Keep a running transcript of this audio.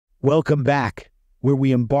Welcome back, where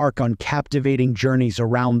we embark on captivating journeys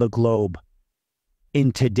around the globe.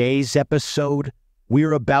 In today's episode,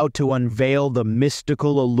 we're about to unveil the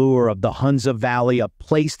mystical allure of the Hunza Valley, a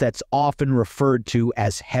place that's often referred to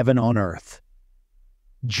as heaven on earth.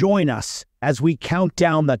 Join us as we count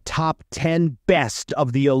down the top 10 best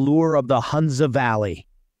of the allure of the Hunza Valley.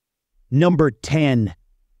 Number 10,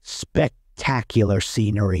 spectacular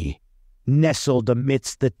scenery. Nestled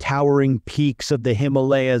amidst the towering peaks of the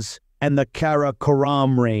Himalayas and the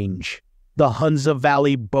Karakoram Range, the Hunza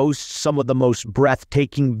Valley boasts some of the most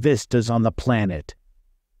breathtaking vistas on the planet.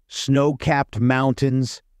 Snow-capped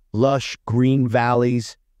mountains, lush green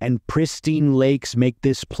valleys, and pristine lakes make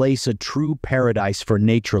this place a true paradise for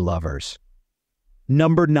nature lovers.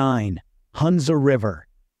 Number 9, Hunza River.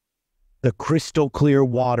 The crystal-clear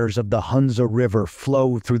waters of the Hunza River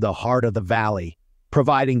flow through the heart of the valley,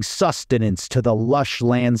 providing sustenance to the lush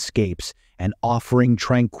landscapes and offering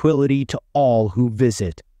tranquility to all who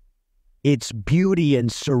visit. Its beauty and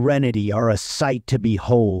serenity are a sight to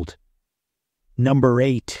behold. Number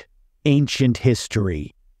 8, ancient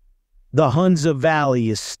history. The Hunza Valley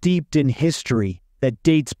is steeped in history that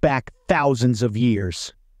dates back thousands of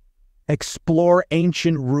years. Explore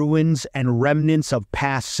ancient ruins and remnants of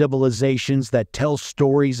past civilizations that tell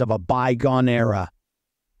stories of a bygone era.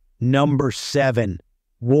 Number 7,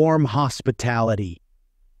 warm hospitality.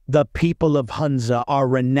 The people of Hunza are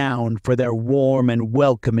renowned for their warm and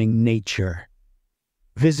welcoming nature.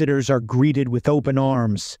 Visitors are greeted with open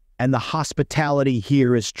arms, and the hospitality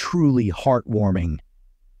here is truly heartwarming.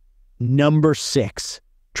 Number 6,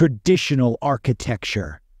 traditional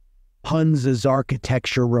architecture. Hunza's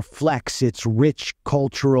architecture reflects its rich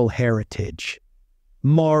cultural heritage.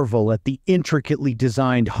 Marvel at the intricately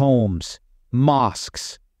designed homes,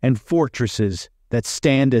 mosques, and fortresses that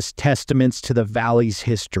stand as testaments to the valley's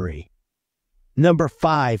history. Number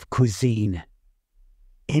 5, cuisine.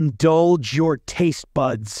 Indulge your taste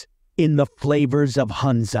buds in the flavors of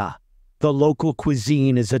Hunza. The local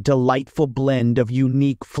cuisine is a delightful blend of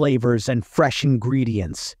unique flavors and fresh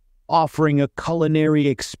ingredients, offering a culinary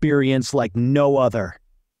experience like no other.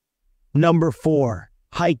 Number 4,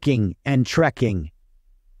 hiking and trekking.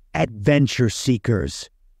 Adventure seekers,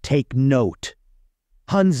 take note.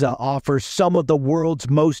 Hunza offers some of the world's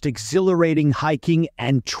most exhilarating hiking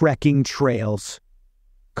and trekking trails.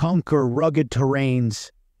 Conquer rugged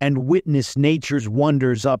terrains and witness nature's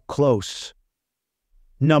wonders up close.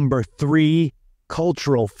 Number 3,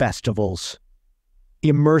 cultural festivals.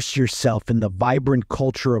 Immerse yourself in the vibrant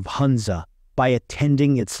culture of Hunza by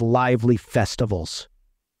attending its lively festivals.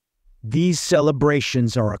 These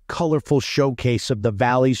celebrations are a colorful showcase of the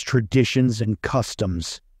valley's traditions and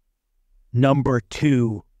customs. Number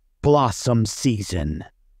 2, blossom season.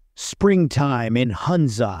 Springtime in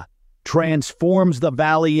Hunza transforms the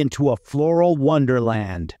valley into a floral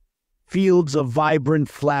wonderland. Fields of vibrant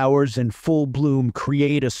flowers in full bloom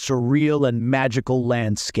create a surreal and magical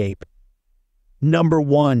landscape. Number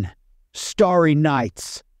 1, starry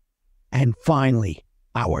nights. And finally,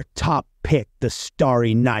 our top pick, the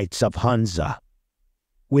starry nights of Hunza.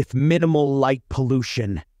 With minimal light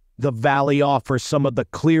pollution, the valley offers some of the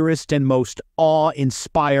clearest and most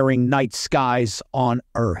awe-inspiring night skies on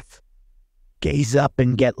Earth. Gaze up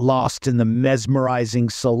and get lost in the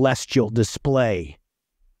mesmerizing celestial display.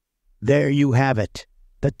 There you have it,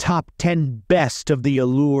 the top 10 best of the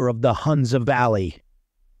allure of the Hunza Valley.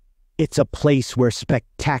 It's a place where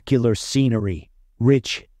spectacular scenery,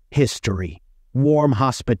 rich history, warm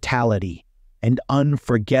hospitality, and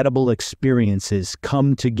unforgettable experiences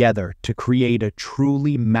come together to create a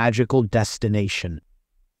truly magical destination.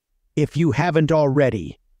 If you haven't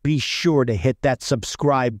already, be sure to hit that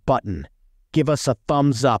subscribe button, give us a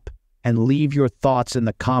thumbs up, and leave your thoughts in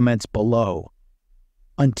the comments below.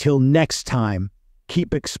 Until next time,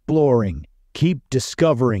 keep exploring, keep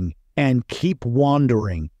discovering, and keep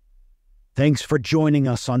wandering. Thanks for joining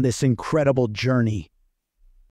us on this incredible journey.